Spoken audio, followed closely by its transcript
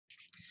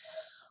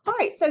All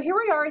right, so here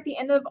we are at the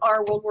end of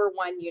our World War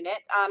I unit.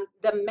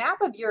 The map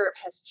of Europe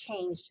has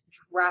changed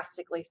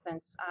drastically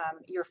since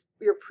your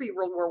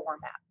pre-World War I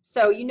map.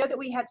 So you know that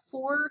we had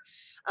four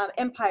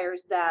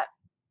empires that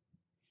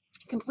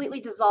completely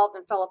dissolved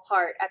and fell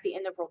apart at the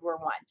end of World War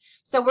I.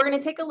 So we're going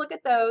to take a look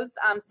at those,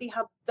 see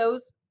how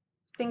those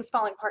things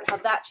falling apart, how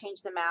that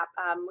changed the map.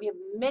 We have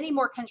many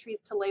more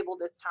countries to label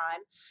this time.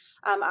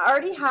 I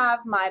already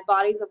have my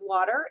bodies of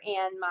water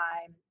and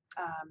my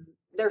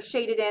they're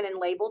shaded in and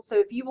labeled. So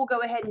if you will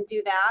go ahead and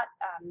do that,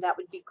 that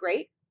would be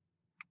great.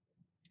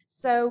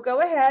 So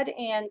go ahead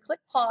and click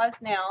pause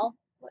now.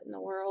 What in the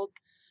world?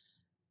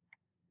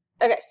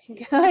 Okay,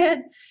 go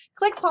ahead,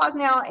 click pause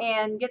now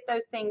and get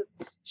those things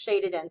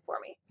shaded in for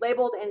me,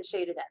 labeled and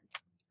shaded in.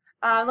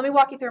 Let me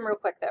walk you through them real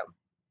quick though.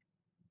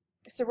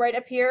 So right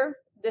up here,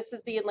 this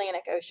is the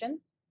Atlantic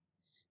Ocean.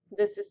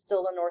 This is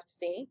still the North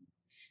Sea.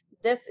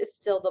 This is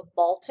still the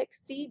Baltic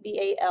Sea,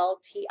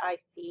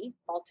 B-A-L-T-I-C,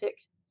 Baltic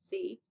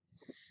Sea.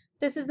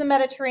 This is the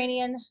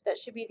Mediterranean. That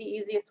should be the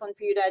easiest one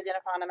for you to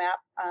identify on a map,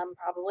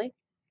 probably.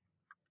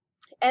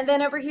 And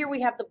then over here we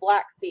have the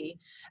Black Sea.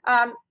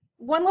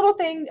 One little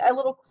thing, a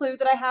little clue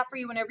that I have for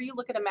you whenever you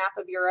look at a map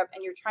of Europe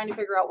and you're trying to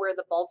figure out where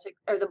the Baltic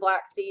or the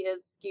Black Sea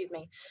is, excuse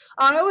me,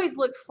 I always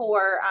look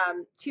for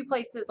two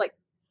places, like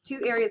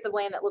two areas of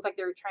land that look like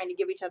they're trying to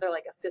give each other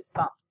like a fist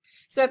bump.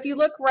 So if you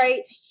look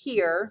right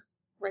here,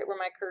 right where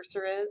my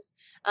cursor is,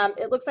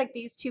 it looks like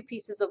these two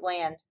pieces of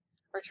land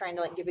are trying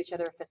to like give each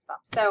other a fist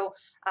bump. So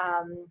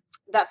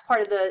that's part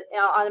of the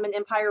Ottoman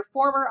Empire,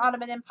 former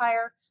Ottoman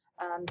Empire.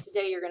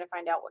 Today you're going to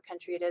find out what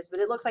country it is,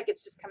 but it looks like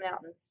it's just coming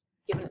out and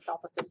giving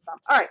itself a fist bump.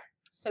 All right,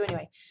 so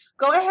anyway,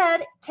 go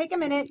ahead, take a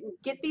minute,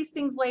 get these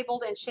things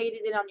labeled and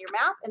shaded in on your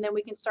map, and then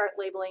we can start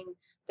labeling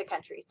the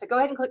countries. So go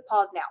ahead and click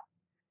pause now.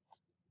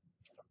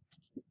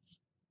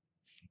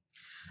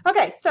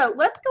 Okay, so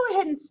let's go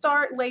ahead and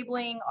start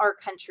labeling our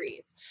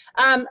countries.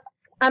 I'm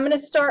going to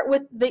start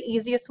with the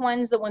easiest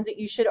ones, the ones that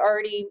you should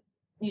already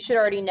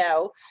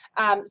know.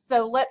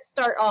 So let's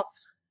start off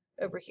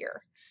over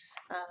here.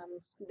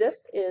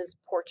 This is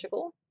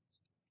Portugal.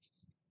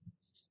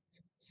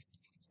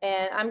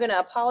 And I'm going to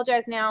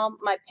apologize now.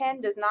 My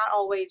pen does not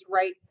always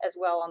write as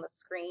well on the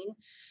screen.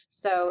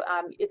 So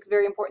it's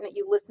very important that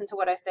you listen to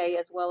what I say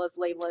as well as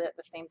label it at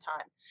the same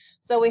time.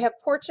 So we have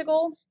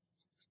Portugal,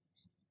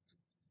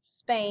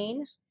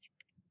 Spain.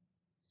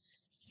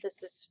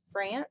 This is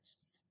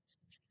France.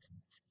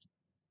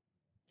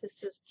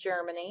 This is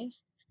Germany.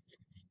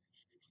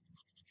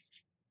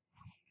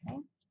 Okay.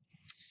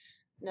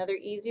 Another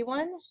easy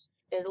one,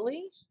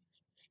 Italy.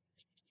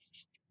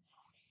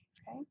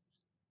 Okay.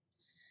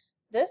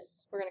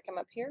 This, we're going to come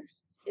up here,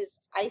 is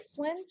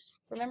Iceland.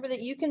 Remember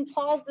that you can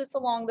pause this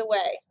along the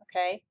way,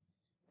 okay?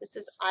 This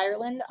is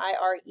Ireland,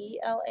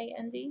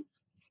 I-R-E-L-A-N-D.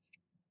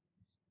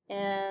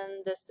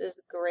 And this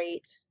is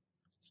Great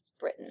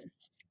Britain.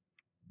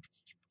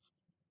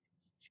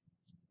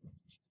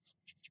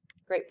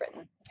 Great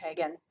Britain. Okay,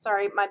 again,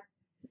 sorry, my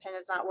pen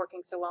is not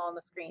working so well on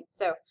the screen.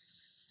 So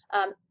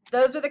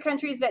those are the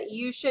countries that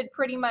you should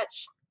pretty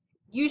much,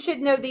 you should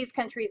know these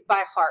countries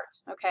by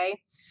heart,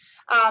 okay?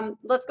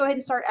 Let's go ahead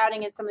and start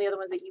adding in some of the other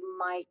ones that you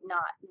might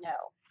not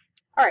know.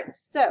 All right,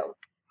 so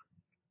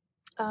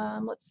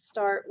let's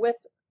start with,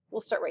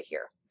 we'll start right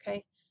here,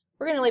 okay?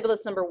 We're going to label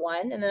this number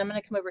 1, and then I'm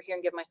going to come over here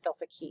and give myself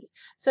a key.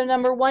 So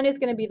number 1 is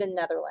going to be the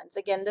Netherlands.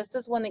 Again, this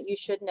is one that you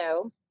should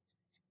know.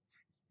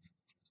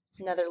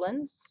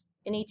 Netherlands,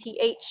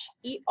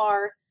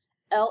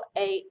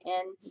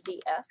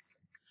 N-E-T-H-E-R-L-A-N-D-S.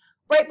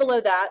 Right below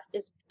that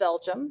is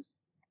Belgium,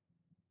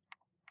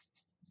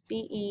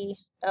 B-E-L-G-I-U-M.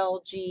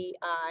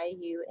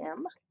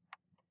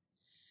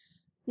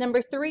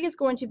 Number 3 is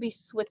going to be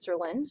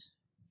Switzerland,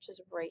 which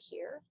is right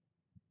here.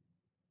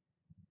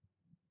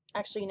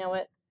 Actually, you know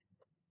what?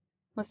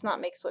 Let's not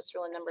make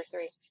Switzerland number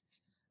 3.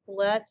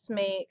 Let's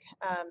make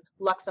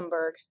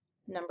Luxembourg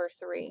number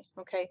 3,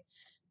 okay?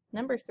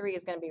 Number 3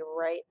 is going to be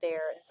right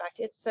there. In fact,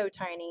 it's so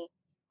tiny.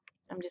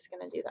 I'm just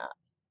going to do that.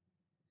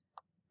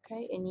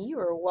 Okay, and you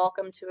are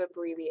welcome to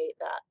abbreviate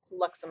that,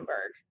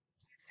 Luxembourg.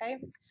 Okay,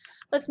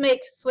 let's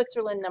make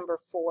Switzerland number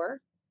 4.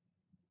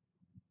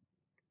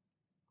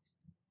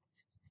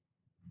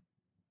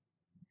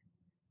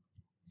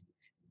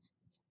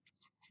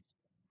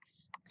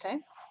 Okay.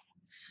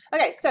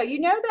 Okay, so you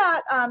know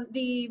that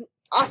the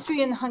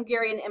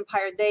Austrian-Hungarian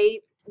Empire, they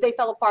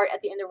fell apart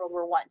at the end of World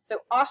War I. So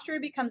Austria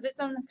becomes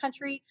its own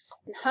country,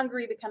 and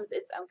Hungary becomes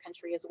its own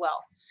country as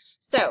well.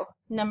 So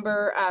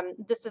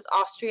this is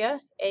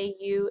Austria,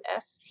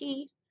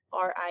 A-U-S-T-R-I-A,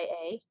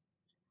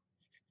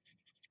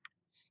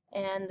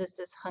 and this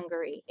is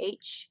Hungary,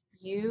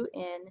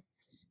 H-U-N-G-A-R-Y.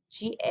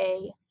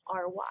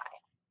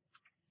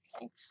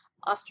 Okay,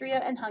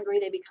 Austria and Hungary,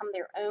 they become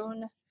their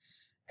own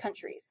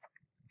countries.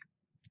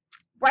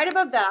 Right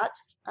above that,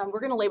 we're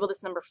going to label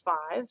this number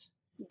 5.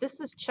 This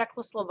is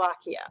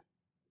Czechoslovakia.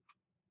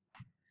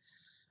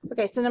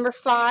 Okay, so number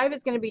 5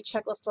 is going to be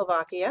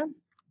Czechoslovakia,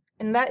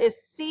 and that is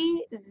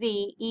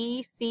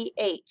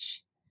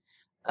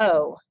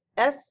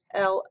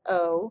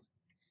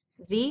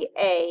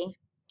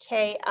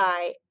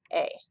C-Z-E-C-H-O-S-L-O-V-A-K-I-A.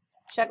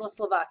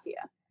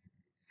 Czechoslovakia.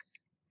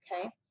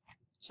 Okay,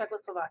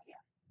 Czechoslovakia.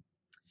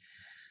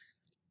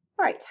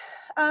 All right,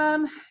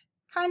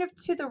 kind of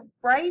to the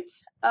right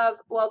of,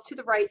 well, to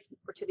the right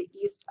or to the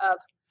east of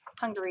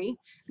Hungary,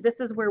 this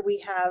is where we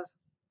have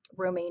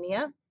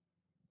Romania.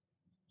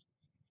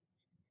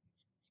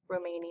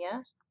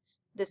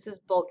 This is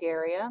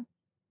Bulgaria.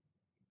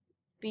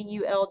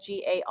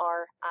 Bulgaria.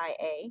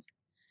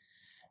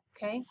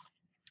 Okay.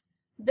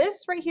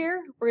 This right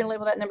here, we're going to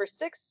label that number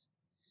 6.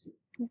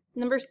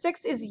 Number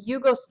 6 is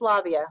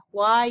Yugoslavia.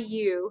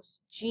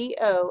 Yugoslavia.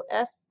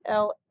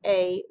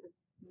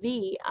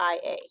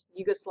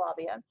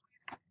 Yugoslavia.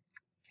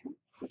 Okay.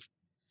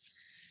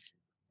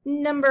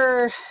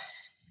 Number,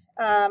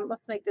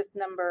 let's make this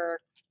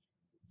number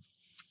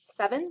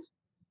 7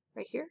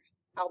 right here.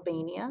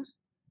 Albania.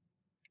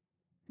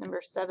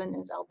 Number 7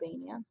 is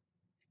Albania.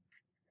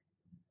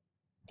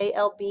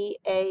 Albania.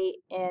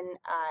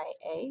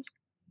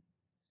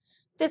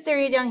 This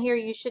area down here,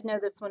 you should know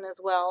this one as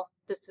well.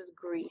 This is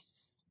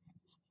Greece.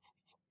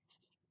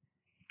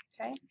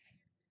 Okay.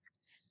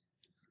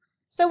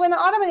 So when the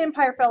Ottoman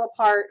Empire fell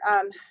apart,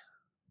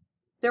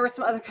 there were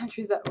some other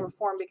countries that were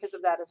formed because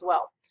of that as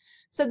well.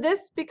 So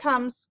this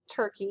becomes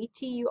Turkey,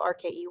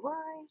 Turkey,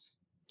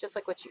 just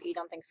like what you eat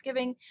on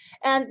Thanksgiving.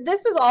 And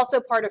this is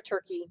also part of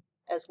Turkey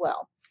as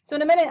well. So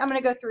in a minute, I'm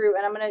going to go through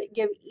and I'm going to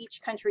give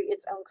each country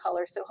its own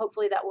color. So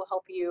hopefully that will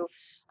help you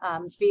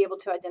be able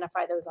to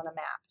identify those on a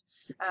map.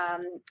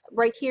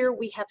 Right here,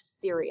 we have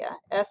Syria,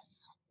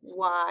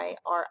 Syria,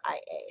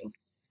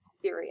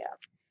 Syria,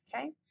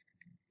 okay?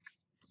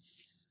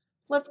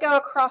 Let's go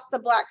across the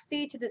Black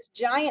Sea to this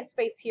giant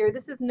space here.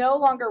 This is no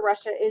longer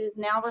Russia. It is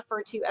now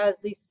referred to as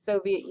the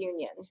Soviet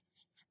Union.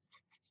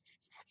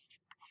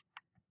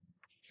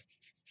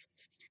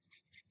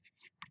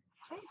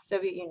 Okay,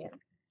 Soviet Union.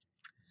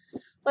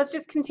 Let's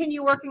just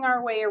continue working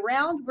our way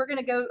around. We're going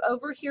to go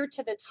over here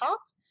to the top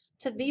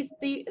to these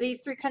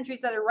 3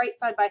 countries that are right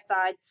side by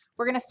side.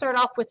 We're going to start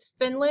off with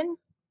Finland.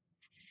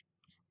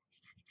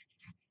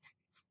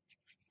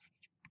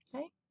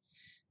 Okay.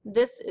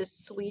 This is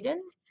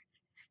Sweden.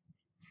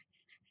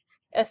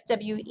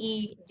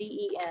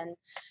 Sweden.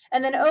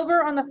 And then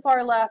over on the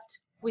far left,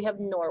 we have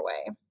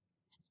Norway.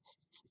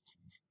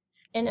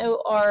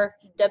 Norway.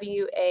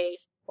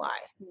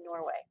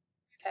 Norway.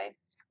 Okay.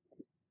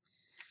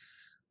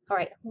 All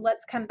right,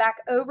 let's come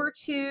back over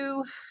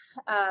to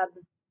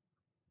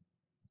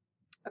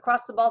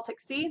across the Baltic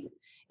Sea.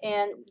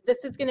 And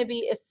this is going to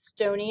be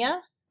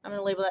Estonia. I'm going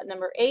to label that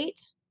number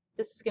 8.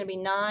 This is going to be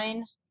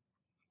 9,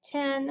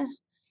 10,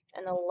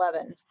 and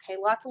 11. Okay,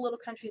 lots of little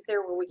countries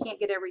there where we can't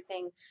get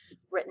everything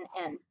written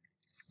in.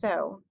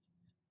 So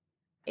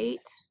 8,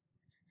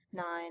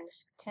 9,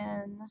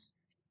 10,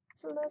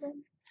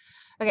 11.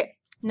 Okay,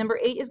 number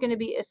 8 is going to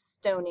be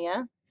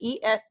Estonia.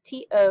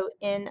 Estonia.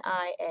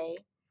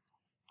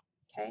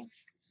 Okay.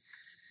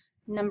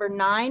 Number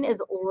 9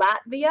 is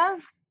Latvia.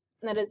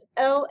 And that is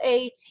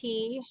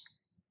Latvia.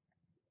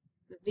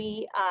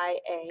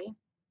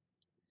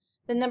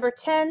 Then number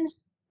 10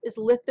 is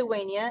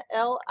Lithuania.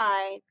 Lith. Oh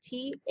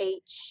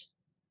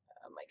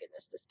my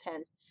goodness, this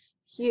pen.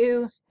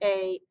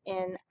 Uania.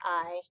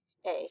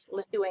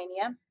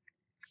 Lithuania.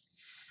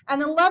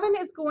 And 11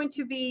 is going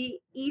to be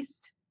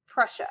East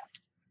Prussia.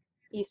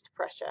 East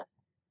Prussia.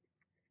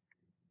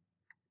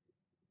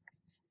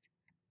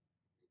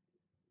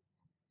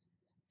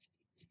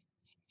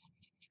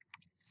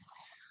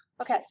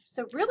 Okay,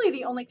 so really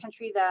the only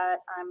country that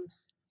I'm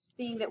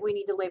seeing that we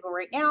need to label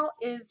right now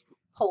is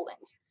Poland.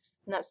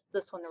 And that's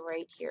this one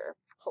right here,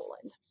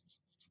 Poland.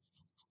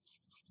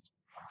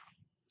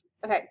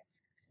 Okay,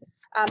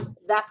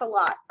 that's a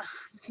lot.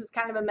 This is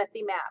kind of a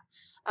messy map.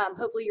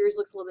 Hopefully yours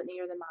looks a little bit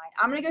neater than mine.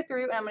 I'm going to go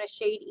through and I'm going to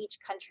shade each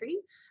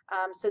country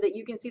so that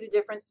you can see the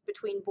difference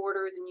between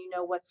borders and you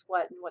know what's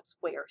what and what's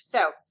where.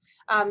 So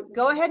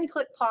go ahead and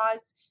click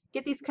pause.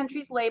 Get these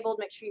countries labeled.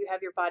 Make sure you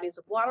have your bodies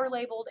of water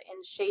labeled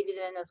and shaded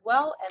in as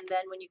well. And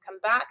then when you come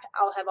back,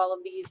 I'll have all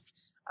of these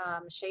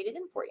shaded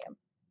in for you.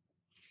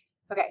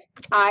 Okay,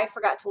 I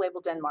forgot to label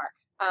Denmark.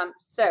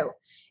 So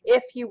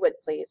if you would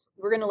please,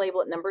 we're going to label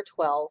it number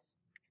 12.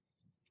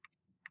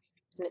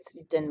 And it's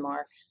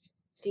Denmark.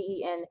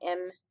 D-E-N-M-A-R-K.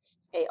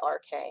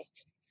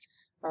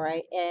 All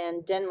right,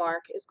 and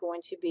Denmark is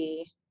going to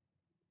be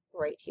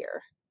right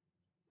here.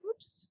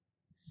 Oops.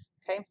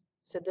 Okay.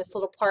 So this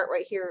little part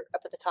right here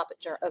up at the top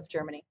of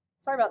Germany.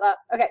 Sorry about that.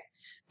 Okay,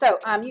 so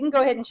you can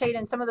go ahead and shade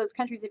in some of those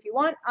countries if you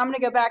want. I'm going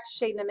to go back to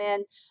shading them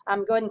in.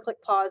 Go ahead and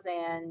click pause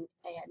and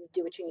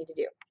do what you need to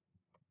do.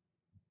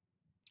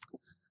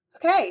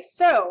 Okay,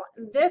 so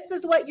this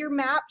is what your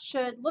map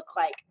should look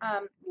like.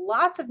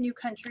 Lots of new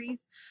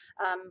countries,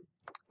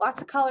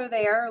 lots of color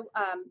there.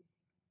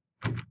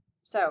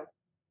 So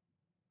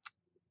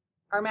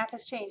our map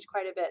has changed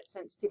quite a bit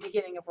since the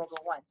beginning of World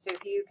War I. So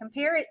if you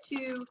compare it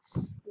to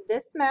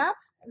this map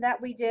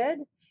that we did,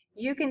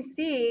 you can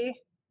see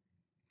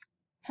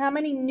how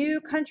many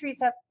new countries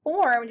have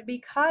formed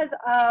because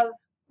of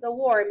the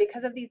war and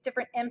because of these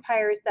different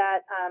empires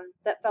that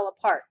that fell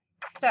apart.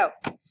 So,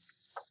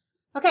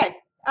 okay,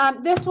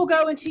 This will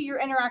go into your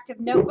interactive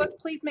notebook.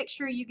 Please make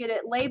sure you get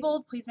it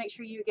labeled. Please make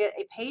sure you get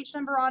a page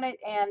number on it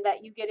and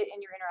that you get it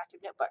in your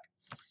interactive notebook.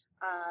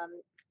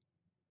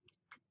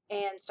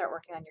 And start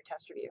working on your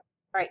test review.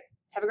 All right.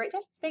 Have a great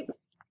day. Thanks.